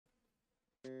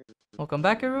Welcome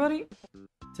back, everybody.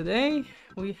 Today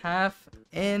we have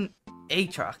an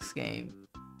Aatrox game,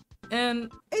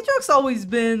 and Aatrox always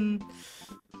been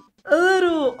a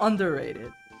little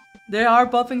underrated. They are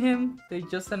buffing him. They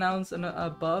just announced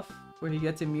a buff where he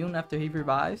gets immune after he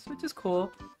revives, which is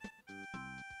cool.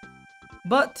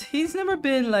 But he's never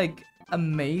been like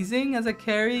amazing as a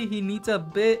carry. He needs a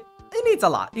bit. He needs a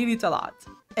lot. He needs a lot,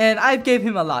 and I gave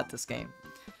him a lot this game.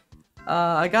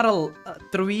 I got a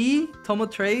 3 Tomo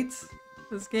trades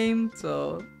this game,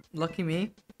 so lucky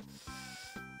me.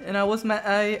 And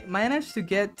I managed to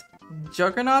get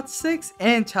Juggernaut 6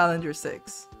 and Challenger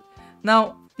 6.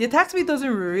 Now, the attack speed doesn't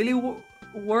really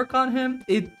work on him.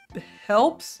 It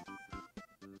helps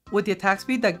with the attack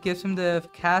speed that gives him the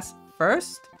cast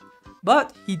first,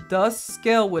 but he does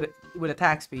scale with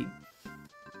attack speed.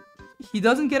 He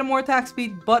doesn't get more attack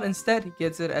speed, but instead he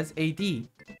gets it as AD.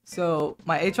 So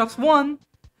my Aatrox 1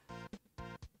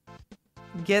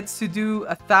 gets to do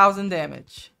 1,000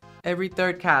 damage every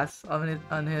third cast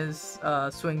on his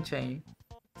swing chain.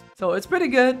 So it's pretty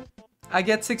good. I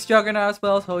get 6 Juggernaut as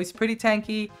well, so he's pretty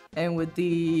tanky. And with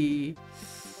the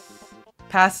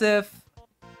passive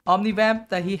Omnivamp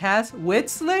that he has with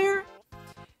Slayer,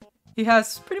 he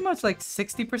has pretty much like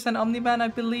 60% Omnivamp, I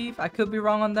believe. I could be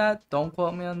wrong on that. Don't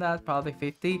quote me on that. Probably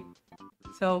 50.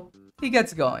 So he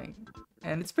gets going.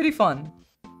 And it's pretty fun.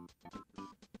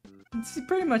 It's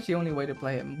pretty much the only way to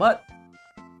play him, but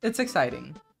it's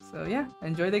exciting. So yeah,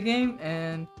 enjoy the game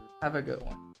and have a good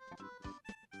one.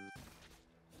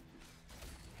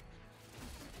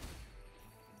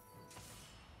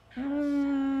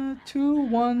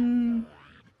 2-1.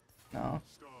 No.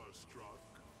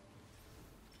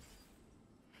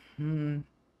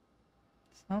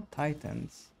 It's not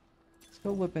Titans.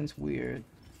 Skill Weapon's weird.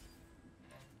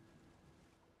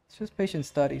 It's just patient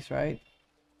studies, right?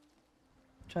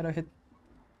 Try to hit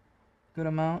good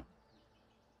amount.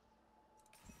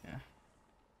 Yeah.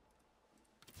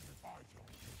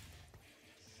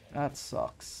 That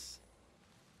sucks.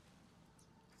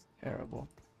 It's terrible.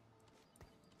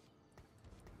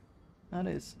 That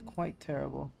is quite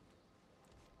terrible.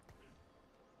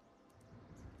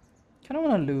 Kinda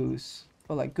wanna lose,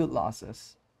 but like good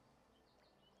losses.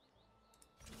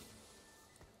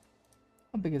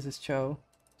 How big is this Cho?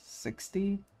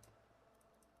 60?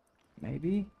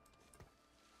 Maybe?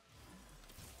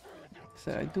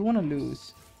 So I do want to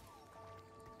lose.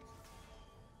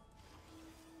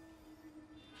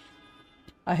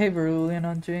 I hate Verulian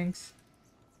on Jinx.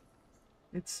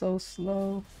 It's so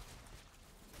slow.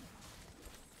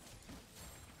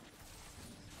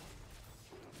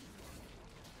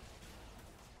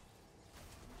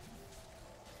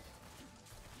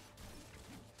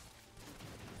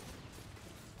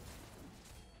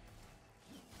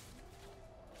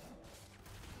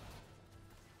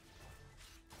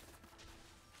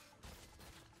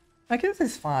 I guess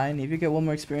it's fine if you get 1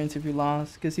 more experience if you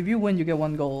lost, because if you win you get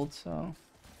 1 gold, so...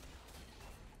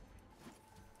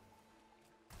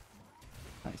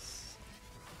 Nice.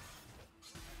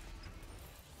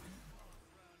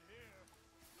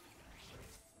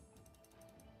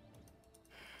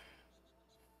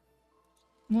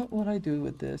 What would I do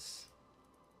with this?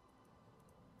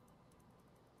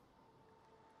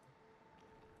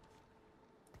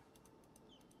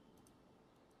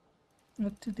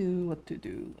 What to do, what to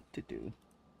do, what to do.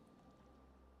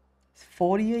 It's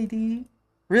 40 AD?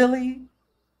 Really?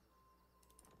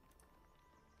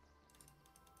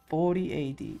 40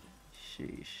 AD.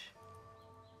 Sheesh.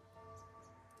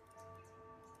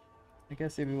 I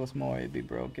guess if it was more, it'd be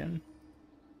broken.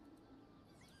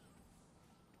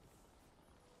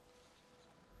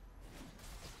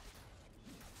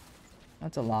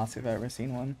 That's a loss if I've ever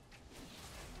seen one.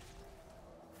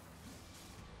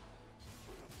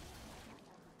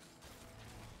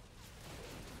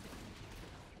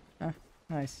 Ah,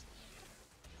 nice.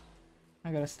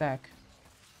 I got a stack.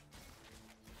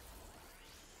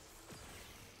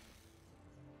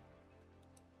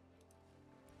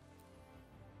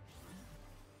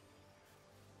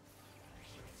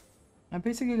 I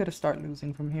basically gotta start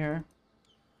losing from here.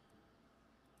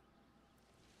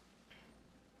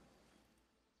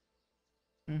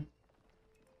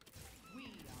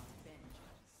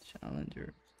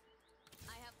 Challenger.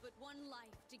 I have but 1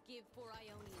 life to give for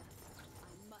Ionia.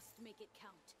 I must make it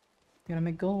count. Gotta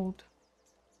make gold.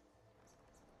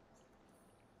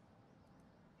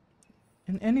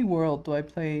 In any world do I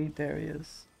play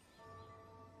Darius?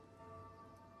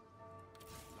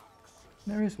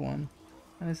 There is one.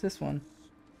 And it's this one.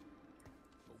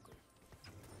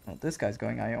 Oh, this guy's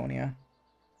going Ionia.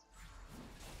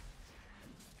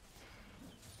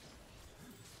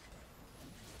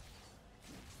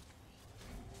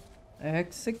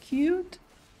 Execute?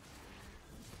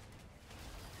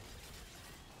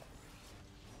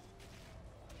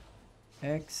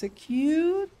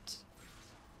 Execute?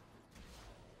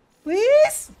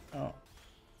 Please? Oh.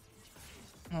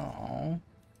 Oh.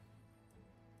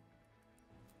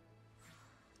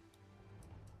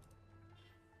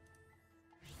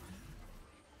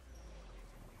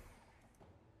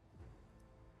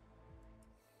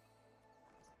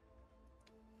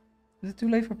 Is it too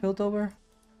late for Piltover?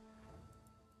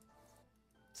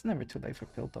 It's never too late for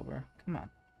Piltover. Come on.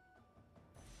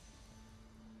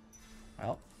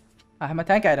 Well, I have my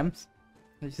tank items.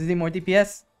 I just need more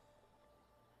DPS.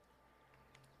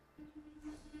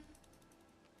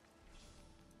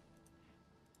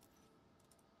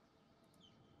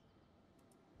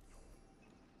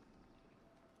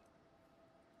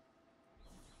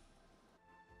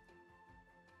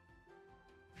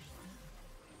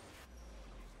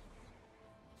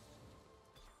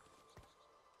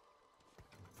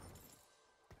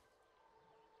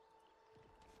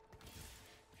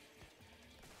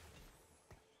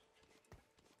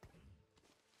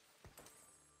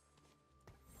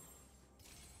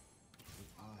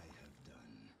 I have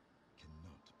done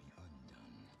cannot be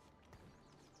undone.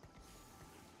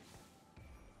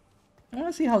 I want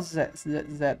to see how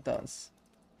Zed does.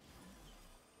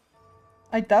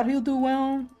 I doubt he'll do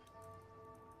well,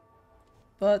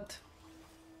 but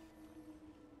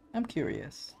I'm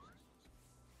curious.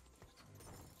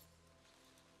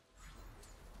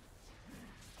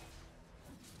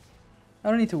 I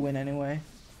don't need to win anyway.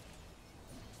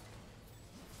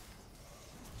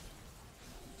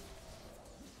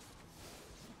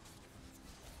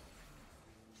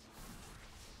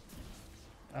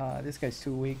 This guy's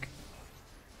too weak.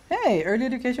 Hey, early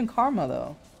education karma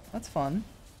though. That's fun.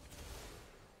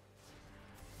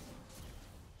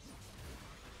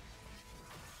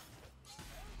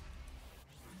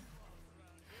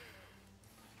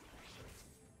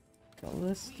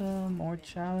 Callista, more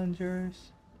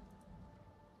challengers.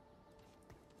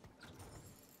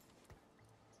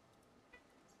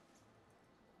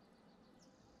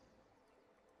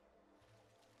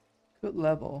 Good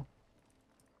level.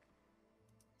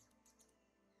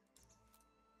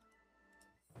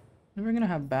 We're gonna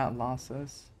have bad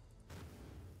losses.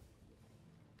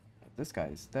 This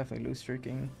guy is definitely loose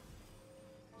streaking.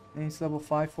 And he's level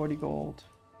 5, 40 gold.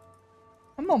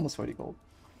 I'm almost 40 gold.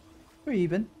 We're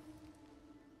even.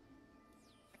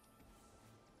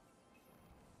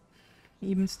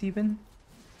 Even Steven.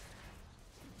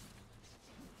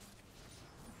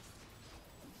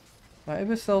 I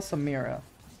ever sell Samira?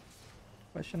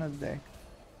 Question of the day.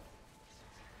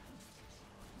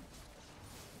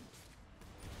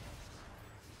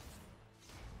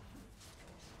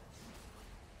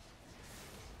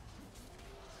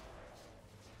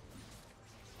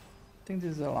 I think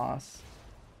this is a loss.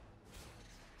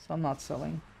 So I'm not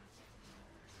selling.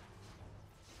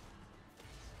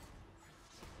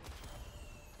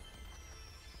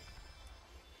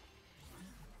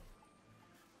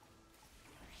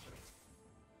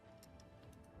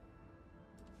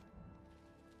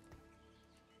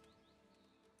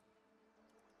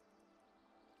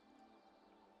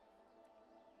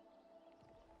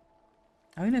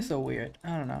 I think it's so weird.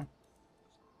 I don't know.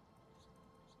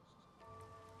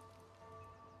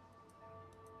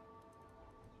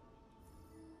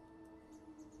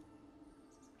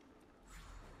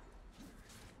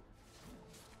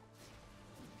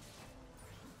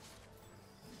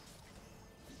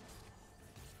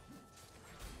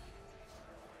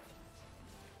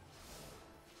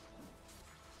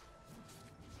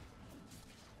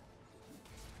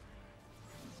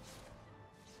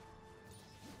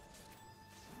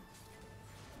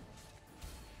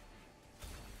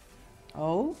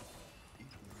 Oh?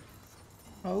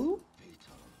 Oh?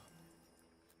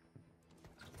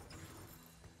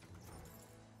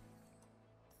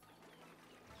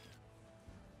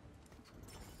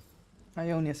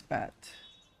 Ionia spat.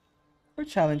 Or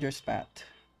Challenger spat.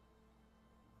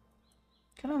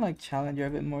 Kinda like Challenger a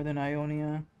bit more than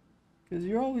Ionia. Because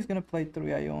you're always gonna play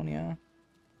through Ionia.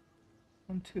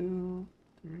 1, 2,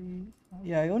 3.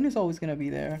 Yeah, Ionia's always gonna be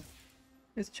there.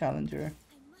 It's Challenger.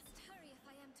 I must hurry if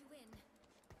I am to win.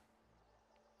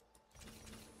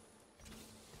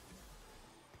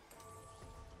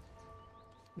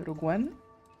 Little Gwen.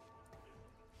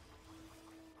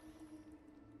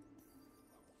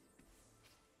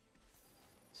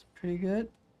 It's pretty good.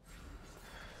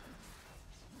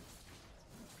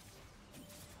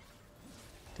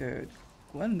 Dude,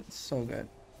 Gwen is so good.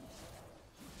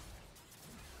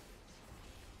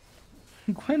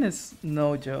 Gwen is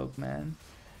no joke, man.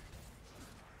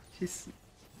 She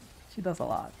does a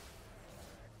lot.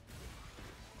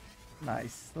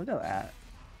 Nice. Look at that.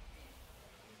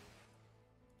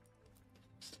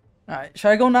 Alright, should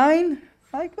I go 9?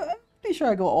 I'm pretty sure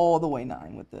I go all the way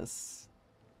 9 with this.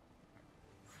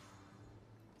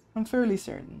 I'm fairly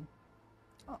certain.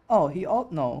 Oh, he all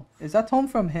no. Is that tome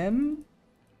from him?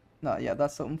 No, yeah,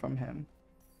 that's something from him.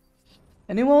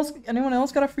 Anyone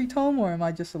else got a free tome, or am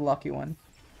I just a lucky one?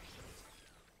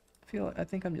 I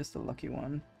think I'm just a lucky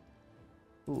one.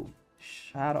 Ooh,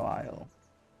 Shadow Isle.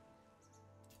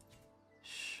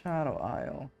 Shadow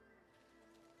Isle.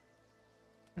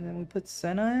 And then we put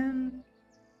Senna in.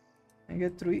 And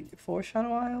get 4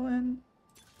 Shadow Isle in.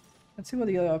 Let's see what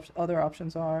the other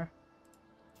options are.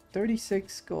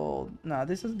 36 gold. Nah,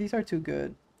 these are too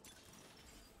good.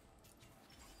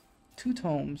 2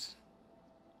 tomes.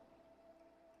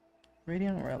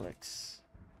 Radiant relics.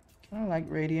 Kinda like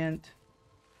Radiant.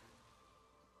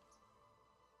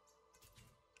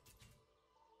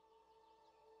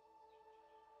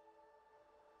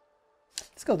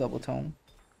 Let's go double tome.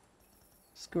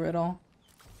 Screw it all.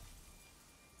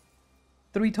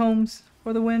 3 tomes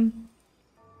for the win.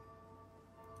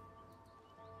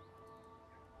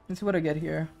 Let's see what I get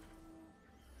here.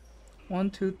 1,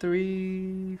 2,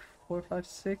 3, 4, 5,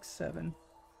 6, 7.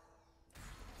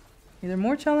 Either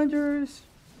more challengers,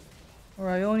 or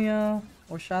Ionia,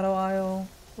 or Shadow Isle.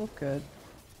 Both good.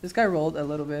 This guy rolled a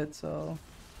little bit, so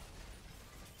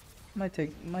might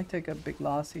take a big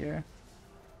loss here.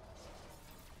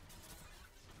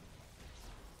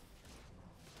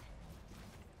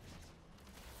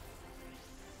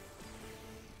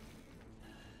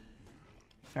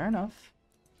 Fair enough.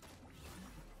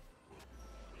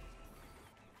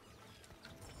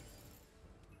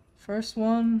 First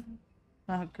one,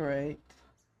 not great.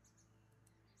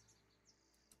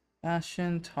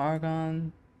 Bastion,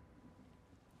 Targon,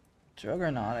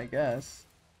 Juggernaut, I guess.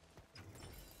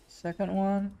 Second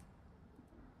one,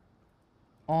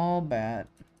 all bad.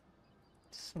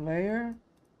 Slayer?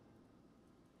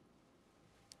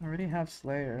 I already have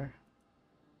Slayer.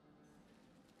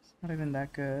 It's not even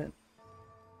that good.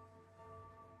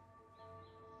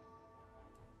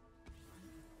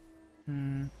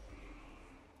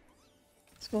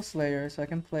 Let's go Slayer so I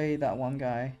can play that one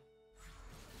guy.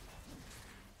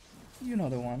 You know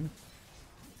the one.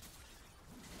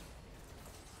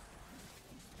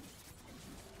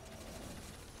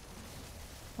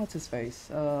 What's his face?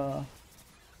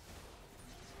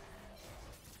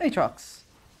 Aatrox.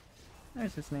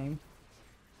 There's his name.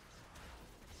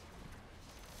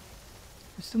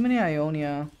 There's too many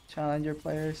Ionia challenger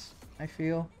players, I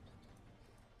feel.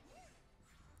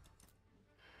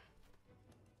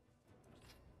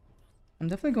 I'm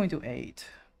definitely going to 8,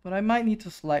 but I might need to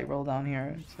slight roll down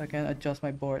here so I can adjust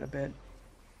my board a bit.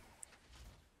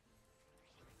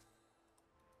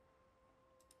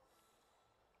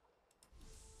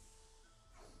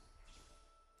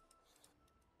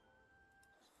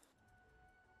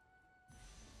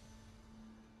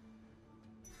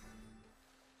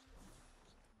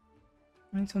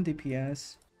 I need some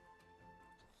DPS.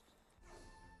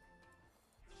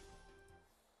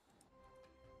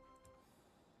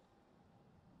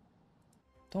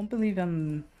 Don't believe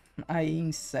I'm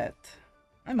eyeing set.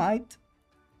 I might.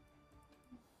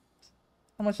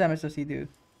 How much damage does he do?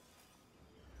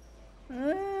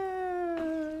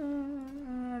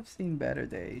 I've seen better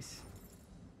days.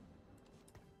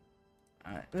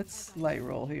 Alright, let's light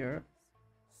roll here.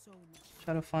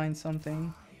 Try to find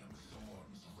something.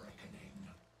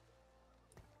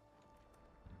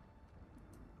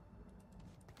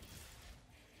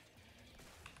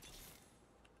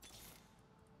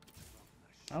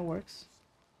 That works.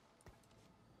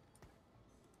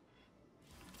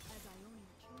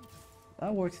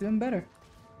 That works even better.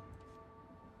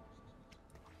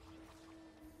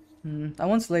 I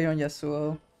want Slayer on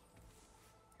Yasuo.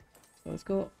 So let's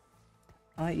go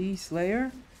IE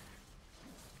Slayer.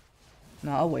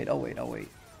 No, I'll wait.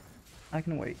 I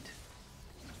can wait.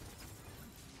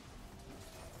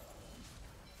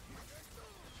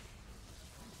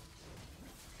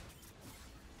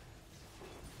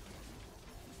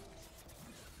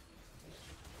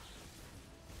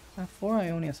 I have 4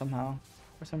 Ionia somehow,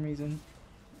 for some reason.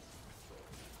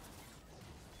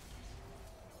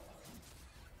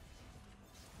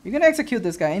 You can execute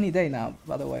this guy any day now,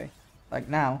 by the way. Like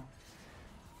now.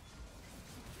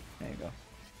 There you go.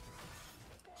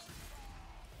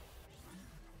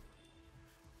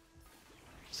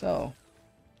 So,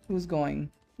 who's going?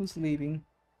 Who's leaving?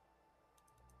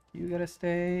 You gotta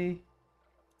stay.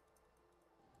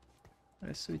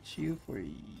 Gotta switch you for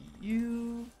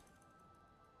you.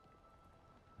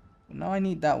 Now I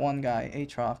need that one guy,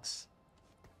 Aatrox.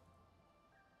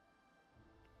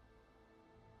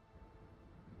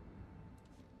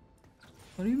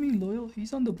 What do you mean loyal?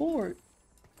 He's on the board.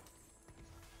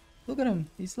 Look at him.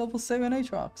 He's level 7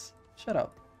 Aatrox. Shut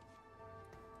up.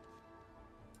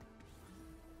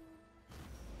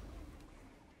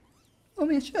 Oh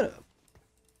man, shut up.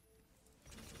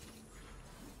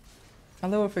 A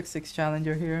level 6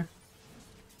 challenger here.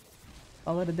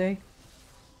 Call it a day.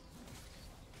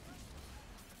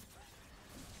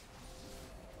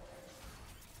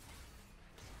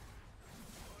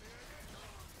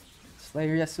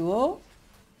 Slayer Yasuo.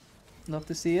 Love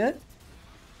to see it.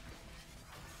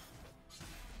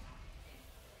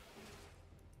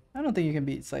 I don't think you can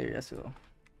beat Slayer Yasuo.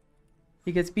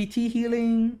 He gets BT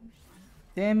healing,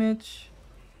 damage.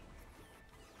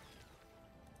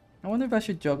 I wonder if I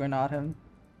should Juggernaut him.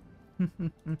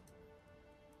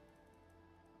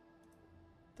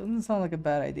 Doesn't sound like a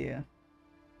bad idea.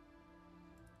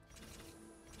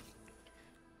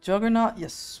 Juggernaut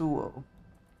Yasuo.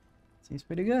 Seems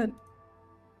pretty good.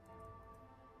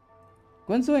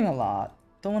 Gwen's doing a lot.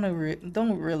 Don't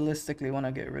realistically want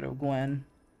to get rid of Gwen.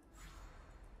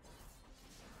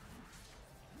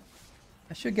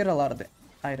 I should get a lot of the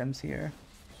items here.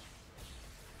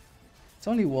 It's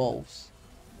only wolves.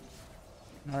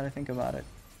 Now that I think about it.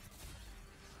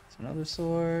 It's another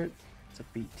sword. It's a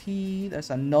BT.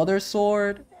 There's another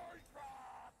sword.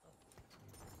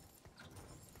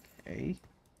 Okay.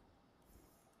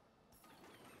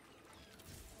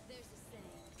 There's a saying,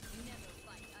 never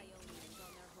fight Ionians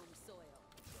on their home soil.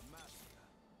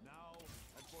 Now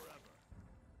and forever.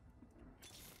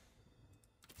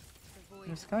 The void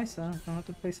There's Kaisa. I'll have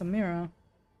to play some Mira.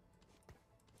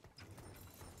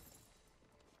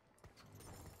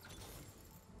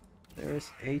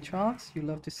 There's Aatrox. You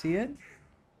love to see it.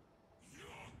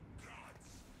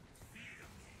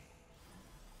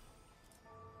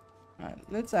 Alright,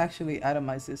 let's actually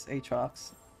atomize this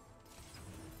Aatrox.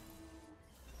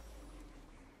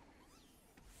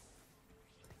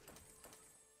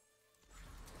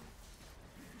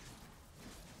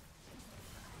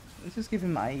 Let's just give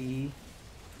him IE.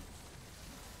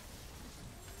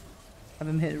 Have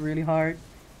him hit really hard.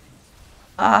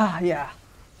 Ah, yeah.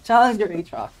 Challenger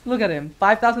Aatrox. Look at him.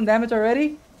 5,000 damage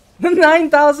already?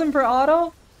 9,000 per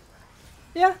auto?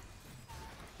 Yeah.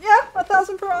 Yeah,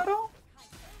 1,000 per auto.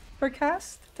 Per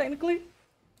cast, technically.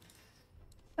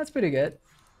 That's pretty good.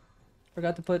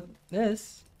 Forgot to put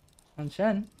this on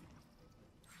Shen.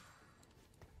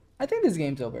 I think this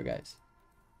game's over, guys.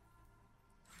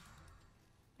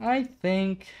 I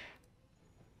think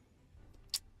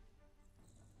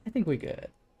we're good.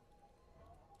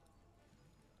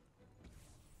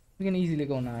 We can easily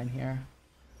go 9 here.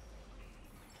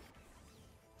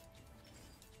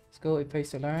 Let's go. It pays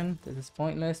to learn. This is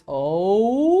pointless.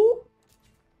 Oh,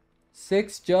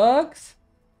 6 jugs.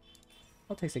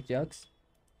 I'll take 6 jugs.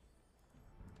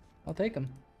 I'll take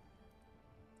them.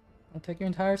 I'll take your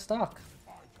entire stock.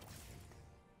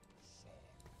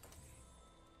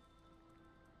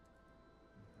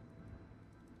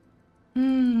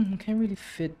 Can't really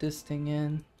fit this thing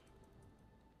in.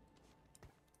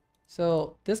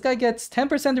 So this guy gets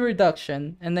 10%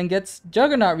 reduction and then gets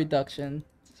Juggernaut reduction.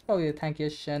 This is probably the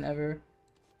tankiest Shen ever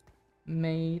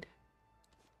made.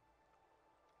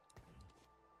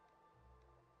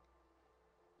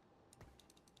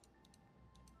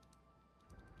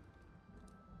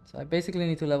 So I basically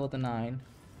need to level to 9.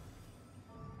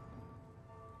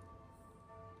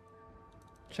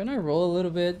 Trying to roll a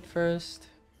little bit first.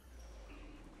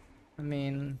 I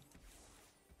mean,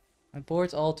 my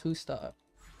board's all 2-star.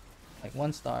 Like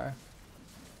 1 star.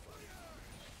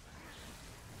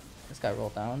 This guy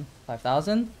rolled down.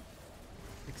 5,000?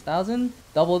 6,000?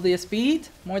 Double the speed?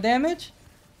 More damage?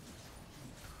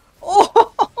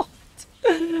 Oh!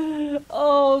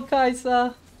 Oh,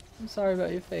 Kaisa. I'm sorry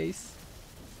about your face.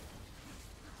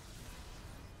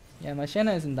 Yeah, my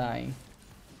Shenna isn't dying.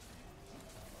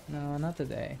 No, not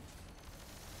today.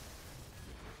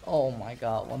 Oh my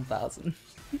god, 1,000.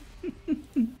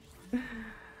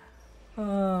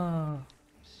 Oh,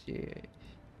 shit.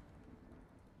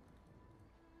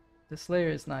 The Slayer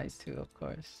is nice too, of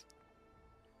course.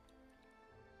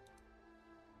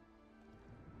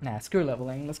 Nah, screw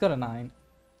leveling. Let's go to 9.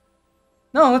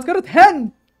 No, let's go to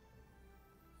 10!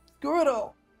 Screw it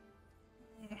all!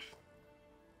 I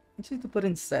just need to put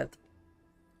in set.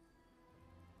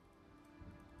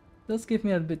 Does give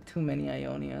me a bit too many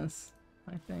Ionias,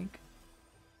 I think.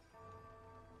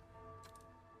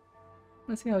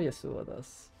 Let's see how Yasuo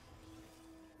does.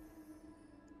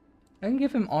 I can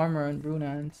give him armor and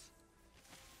Runans.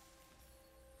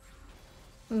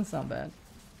 Doesn't sound bad.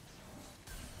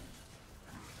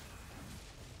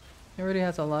 He already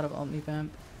has a lot of Omnivamp.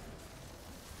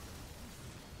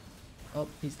 Oh,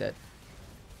 he's dead.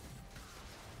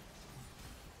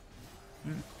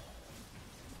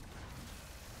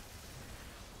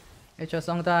 HS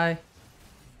don't die.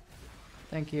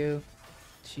 Thank you.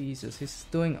 Jesus, he's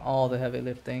doing all the heavy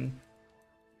lifting.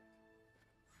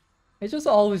 It's just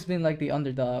always been like the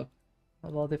underdog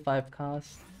of all the 5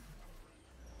 costs.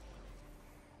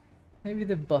 Maybe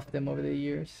they buffed him over the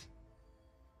years.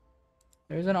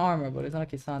 There's an armor, but it's not a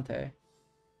Kisante.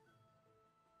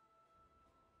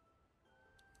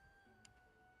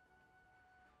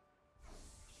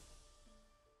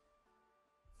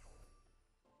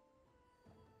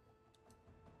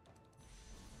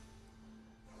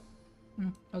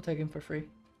 I'll take him for free.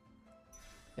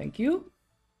 Thank you.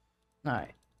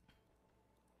 Alright.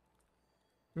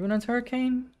 Runan's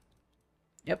Hurricane?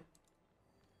 Yep.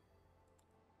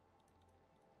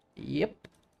 Yep.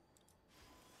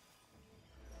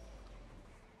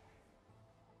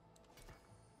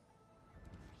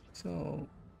 So,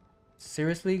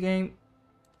 seriously, game?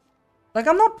 Like,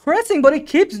 I'm not pressing, but it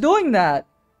keeps doing that.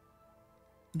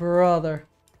 Brother.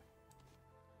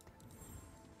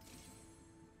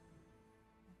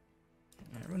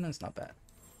 Yeah, Runan's not bad.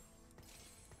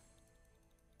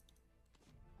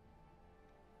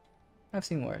 I've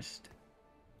seen worst.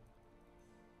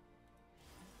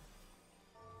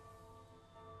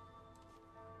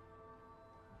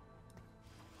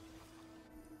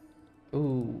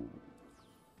 Ooh.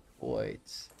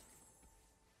 Voids.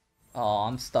 Oh,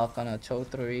 I'm stuck on a Cho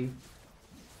 3.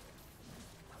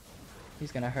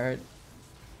 He's gonna hurt.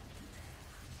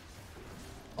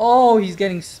 Oh, he's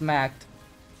getting smacked.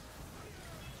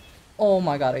 Oh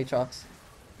my god, Aatrox.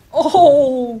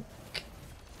 Oh!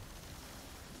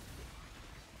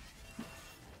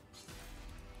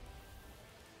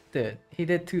 Dude, he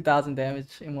did 2000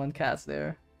 damage in one cast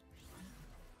there.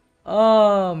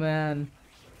 Oh man.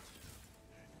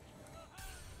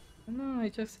 No,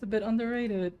 Aatrox is a bit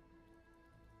underrated.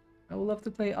 I would love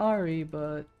to play Ari,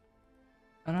 but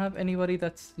I don't have anybody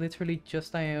that's literally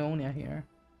just Ionia here.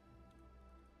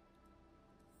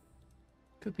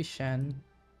 Could be Shen.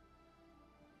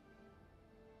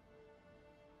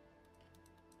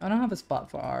 I don't have a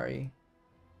spot for Ari.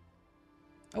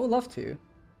 I would love to,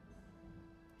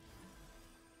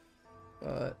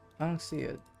 but I don't see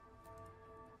it.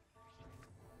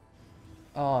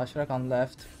 Oh, I should have gone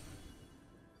left.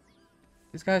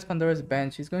 This guy's Pandora's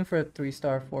bench. He's going for a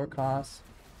 3-star 4 cost.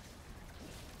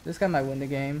 This guy might win the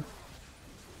game.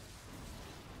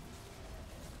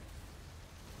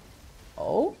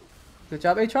 Oh, good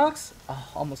job, Aatrox.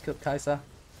 Oh, almost killed Kaisa.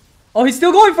 Oh, he's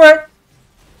still going for it.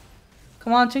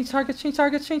 Come on, change targets, change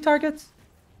targets, change targets.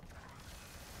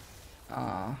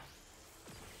 Yeah,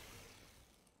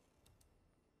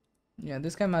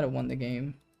 this guy might have won the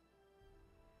game.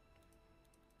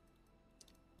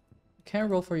 Can't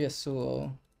roll for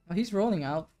Yasuo. Oh, he's rolling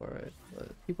out for it, but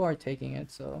people are taking it,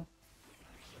 so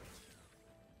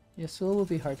Yasuo will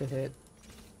be hard to hit.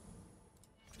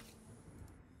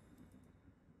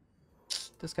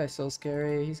 This guy's so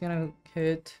scary. He's gonna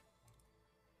hit.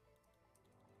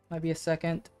 Might be a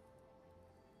second.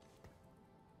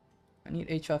 I need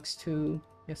Aatrox 2,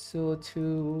 Yasuo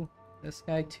 2, this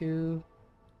guy 2.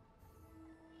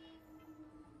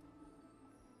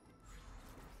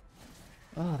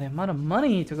 Oh, the amount of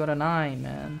money to go to 9,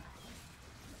 man.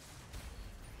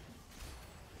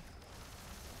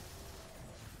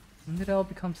 When did it all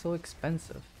become so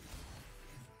expensive?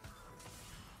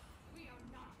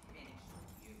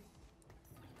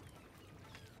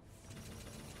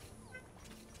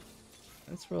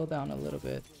 Let's roll down a little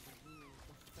bit.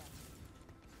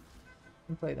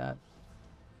 Can play that.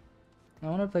 I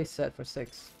want to play set for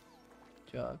 6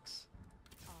 jugs.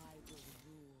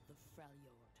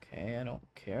 Okay, I don't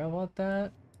care about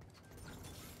that.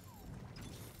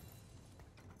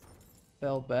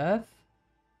 Belbeth?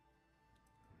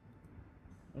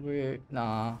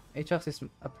 Nah, Aatrox is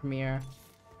a premier.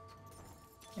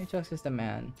 Aatrox is the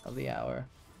man of the hour.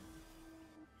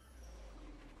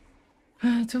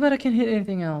 Too bad I can't hit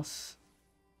anything else.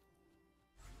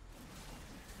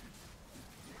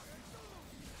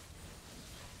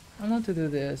 I want to do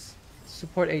this.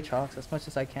 Support Aatrox as much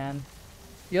as I can.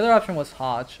 The other option was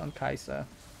Hodge on Kaisa.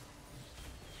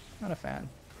 Not a fan.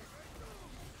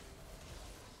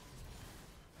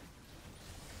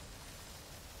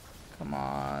 Come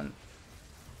on.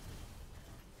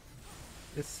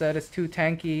 This set is too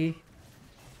tanky.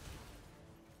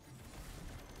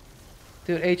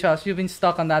 Dude, Aatrox, you've been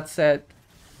stuck on that set.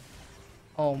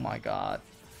 Oh my god.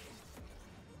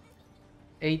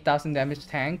 8,000 damage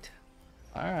tanked.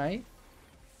 Alright.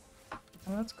 Oh,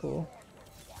 that's cool.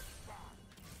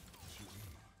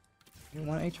 You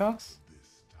want Aatrox?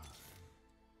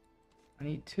 I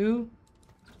need 2.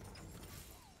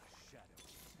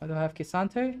 Why do I have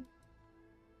Kisante?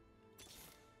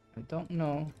 I don't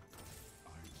know.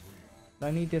 But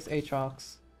I need this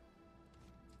Aatrox.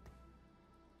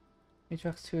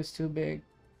 Aatrox 2 is too big.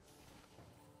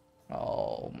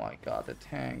 Oh my god, the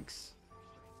tanks.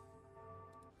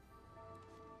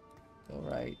 Go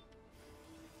right.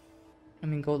 I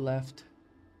mean, go left.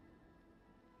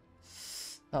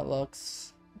 That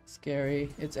looks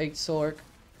scary. It's 8 Sork.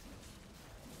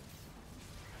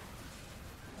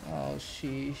 Oh,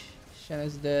 sheesh. Shen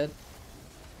is dead.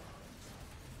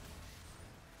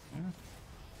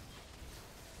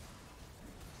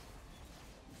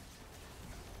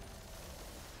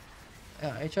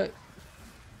 Yeah, H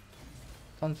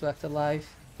comes back to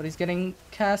life, but he's getting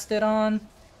casted on.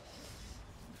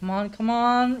 Come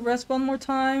on, rest one more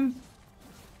time.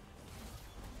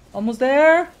 Almost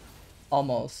there?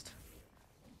 Almost.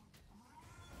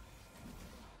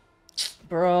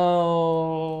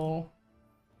 Bro.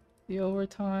 The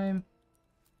overtime.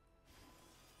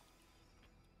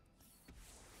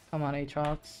 Come on,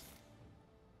 Aatrox.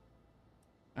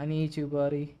 I need you,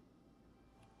 buddy.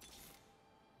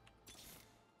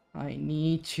 I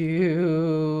need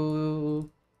you.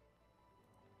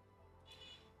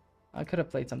 I could have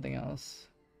played something else.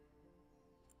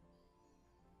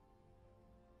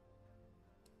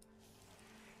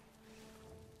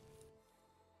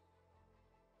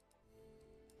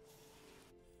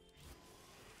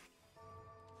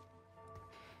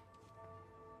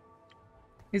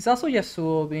 It's also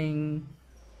Yasuo being,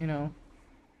 you know,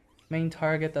 main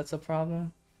target that's a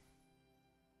problem.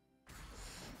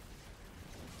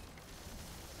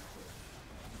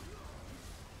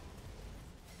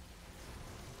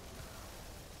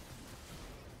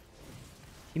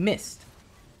 He missed.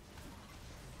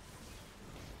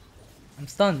 I'm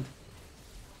stunned.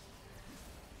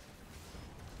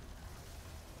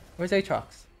 Where's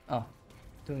Aatrox? Oh,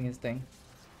 doing his thing.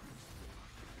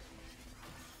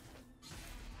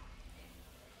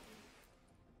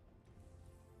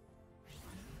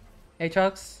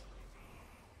 Aatrox?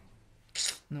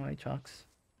 No Aatrox.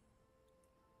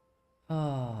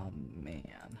 Oh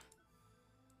man.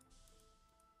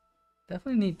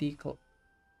 Definitely need decal.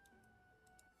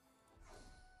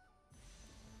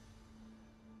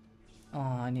 Oh,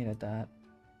 I needed that.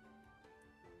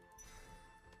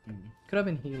 Could have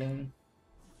been healing.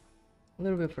 A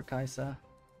little bit for Kaisa.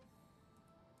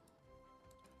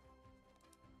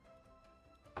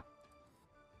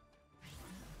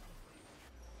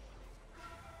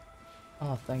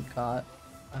 Oh, thank God.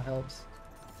 That helps.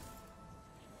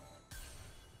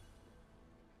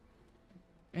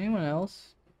 Anyone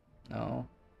else? No.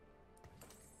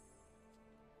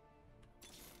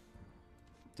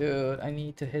 Dude, I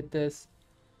need to hit this.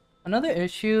 Another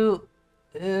issue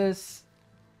is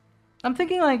I'm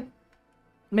thinking like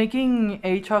making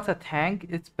Aatrox a tank,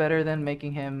 it's better than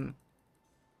making him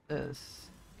this.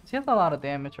 'Cause he has a lot of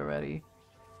damage already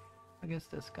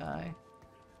against this guy.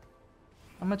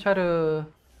 I'm gonna try to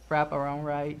wrap around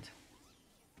right.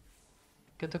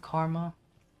 Get the Karma.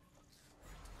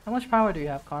 How much power do you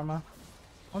have, Karma?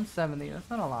 170, that's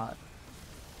not a lot.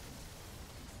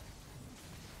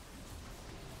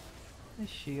 His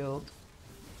shield.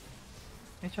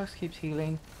 Aatrox keeps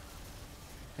healing.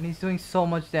 And he's doing so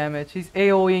much damage. He's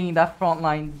AoEing that front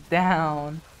line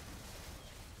down.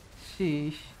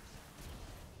 Sheesh.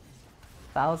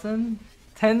 1,000?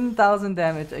 10,000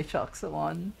 damage Aatrox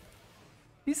one.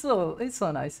 It's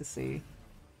so nice to see.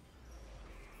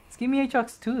 Just give me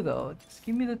Aatrox 2 though. Just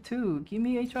give me the 2. Give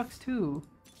me Aatrox 2.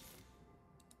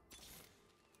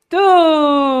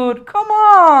 Dude! Come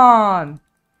on!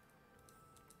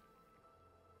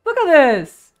 Look at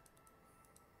this!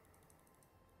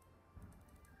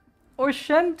 Or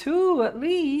Shen 2 at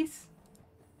least.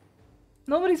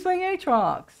 Nobody's playing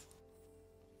Aatrox.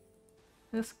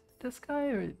 This guy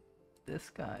or this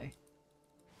guy?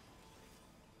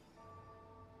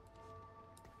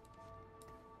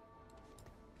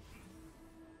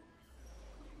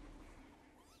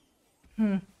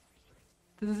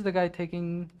 This is the guy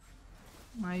taking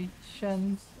my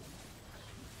Shens.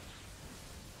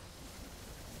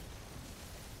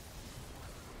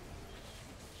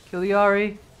 Kill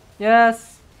Yari.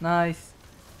 Yes! Nice.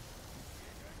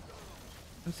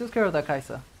 I'm still scared of that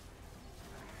Kaisa.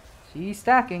 She's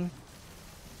stacking.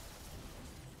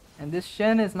 And this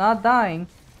Shen is not dying.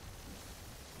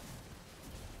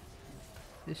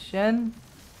 This Shen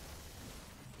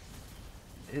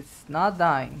is not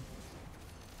dying.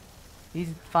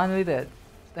 He's finally dead.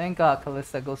 Thank God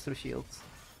Callista goes through shields.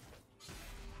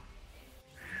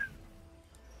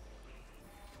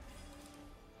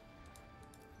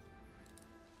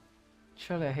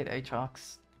 Surely I hit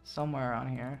Aatrox somewhere around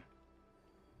here.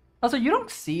 Also, you don't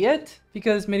see it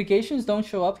because mitigations don't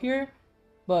show up here.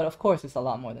 But of course, it's a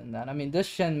lot more than that. I mean, this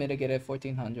Shen mitigated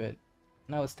 1400.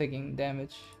 And I was taking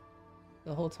damage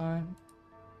the whole time.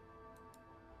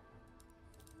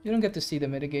 You don't get to see the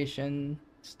mitigation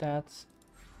stats.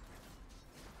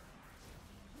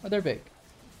 Oh, they're big.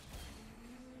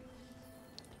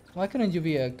 Why couldn't you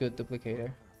be a good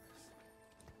duplicator?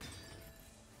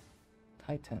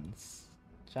 Titans.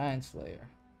 Giant Slayer.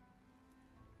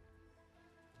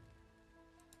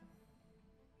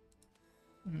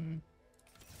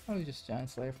 Probably just Giant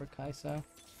Slayer for Kaisa.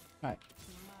 Alright.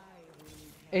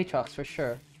 Aatrox for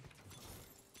sure.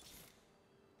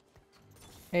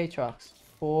 Aatrox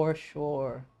for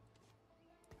sure.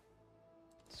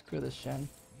 Screw this Shen.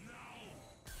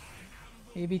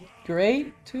 Maybe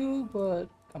great too, but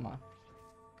come on.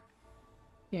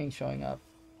 He ain't showing up.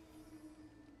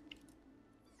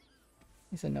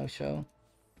 He's a no-show.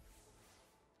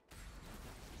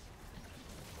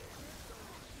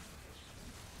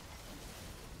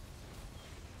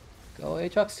 Go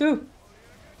Aatrox too.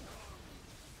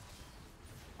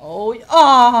 Oh,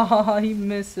 ah, he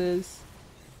misses.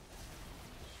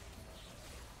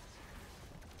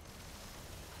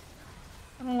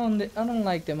 I don't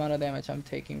like the amount of damage I'm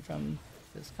taking from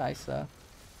this Kaisa.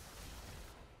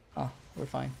 Oh, we're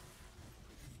fine.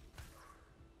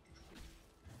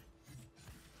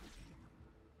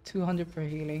 $200 per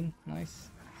healing, nice.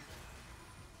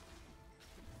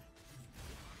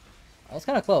 I was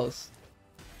kind of close.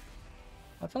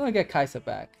 I feel like I get Kaisa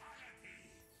back.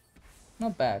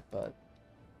 Not back, but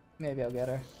maybe I'll get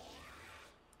her.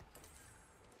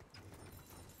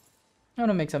 I want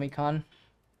to make some econ.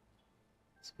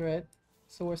 Screw it.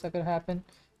 It's the worst that could happen.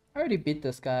 I already beat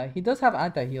this guy. He does have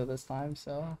anti-heal this time,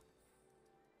 so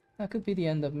that could be the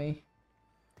end of me.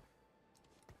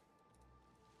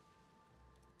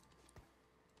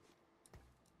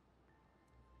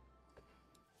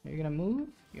 You're gonna move?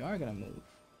 You are gonna move.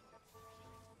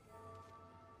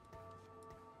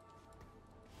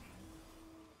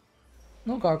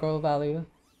 No gargoyle value,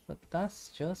 but that's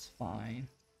just fine.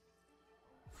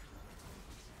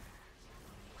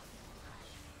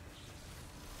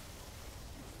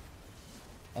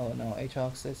 Oh no,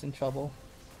 Aatrox is in trouble.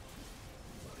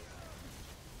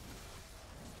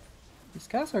 His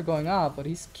casts are going up, but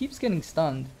he keeps getting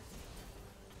stunned.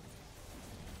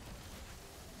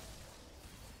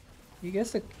 He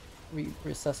gets to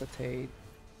resuscitate,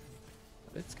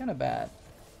 but it's kind of bad.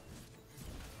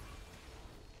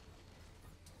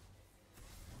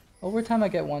 Over time I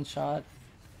get one shot.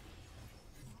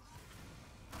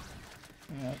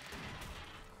 Yep.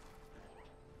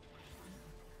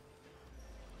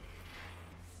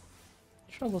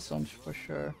 Troublesome for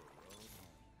sure.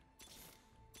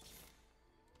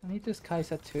 I need this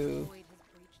Kaisa too.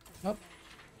 Nope.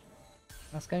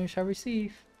 Last game you shall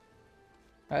receive.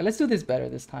 Alright, let's do this better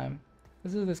this time.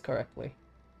 Let's do this correctly.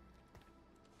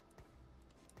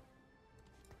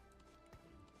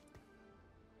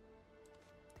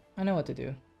 I know what to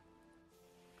do.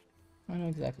 I know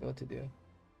exactly what to do.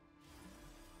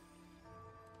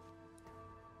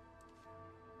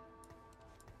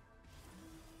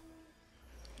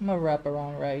 I'm gonna wrap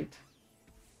around right.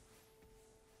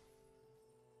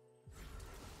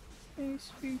 Hey,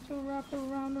 sweet, wrap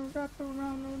around and wrap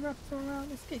around and wrap around.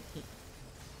 Let's get it.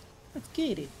 Let's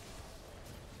get it.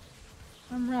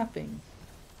 I'm rapping.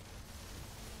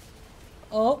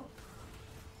 Oh.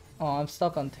 Oh, I'm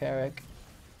stuck on Tarek.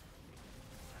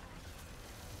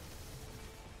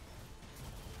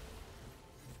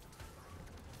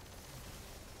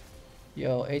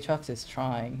 Yo, Aatrox is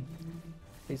trying.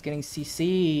 He's getting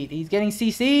CC'd. He's getting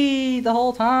CC'd the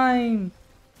whole time.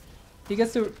 He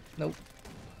gets to... Nope.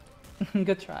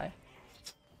 Good try.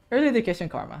 Early education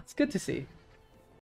karma. It's good to see.